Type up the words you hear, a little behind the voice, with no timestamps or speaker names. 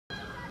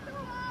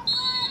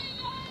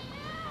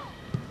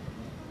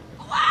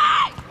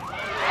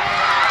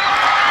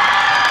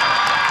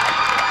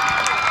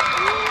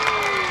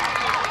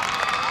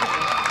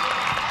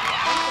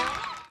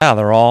Yeah,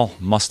 they're all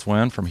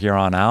must-win from here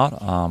on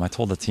out. I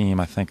told the team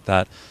I think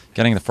that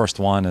getting the first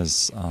one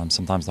is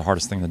sometimes the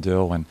hardest thing to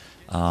do, and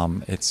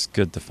it's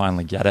good to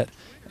finally get it,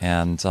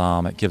 and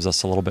it gives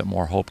us a little bit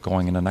more hope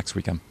going into next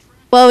weekend.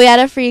 Well, we had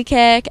a free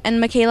kick, and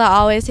Michaela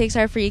always takes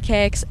our free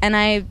kicks, and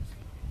I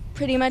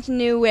pretty much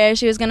knew where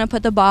she was going to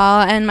put the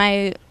ball, and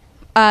my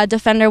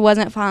defender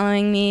wasn't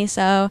following me,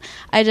 so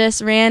I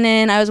just ran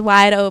in. I was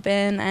wide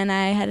open, and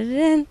I headed it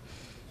in.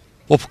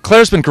 Well,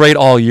 Claire's been great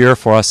all year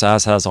for us,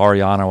 as has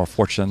Ariana. We're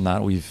fortunate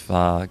that we've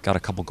got a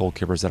couple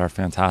goalkeepers that are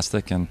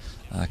fantastic, and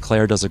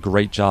Claire does a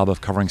great job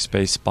of covering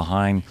space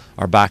behind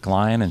our back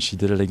line, and she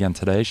did it again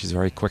today. She's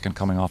very quick in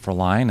coming off her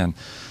line, and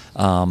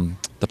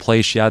the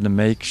plays she had to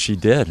make, she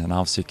did, and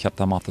obviously kept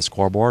them off the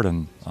scoreboard,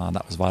 and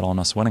that was vital in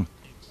us winning.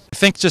 I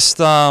think just,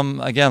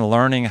 again,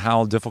 learning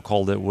how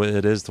difficult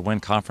it is to win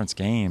conference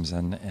games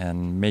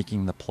and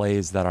making the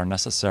plays that are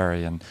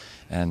necessary and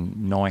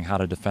knowing how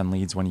to defend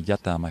leads when you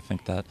get them. I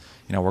think that,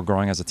 we're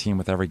growing as a team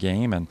with every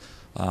game, and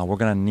we're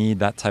going to need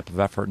that type of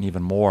effort and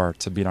even more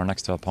to beat our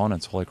next two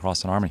opponents, Holy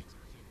Cross and Army.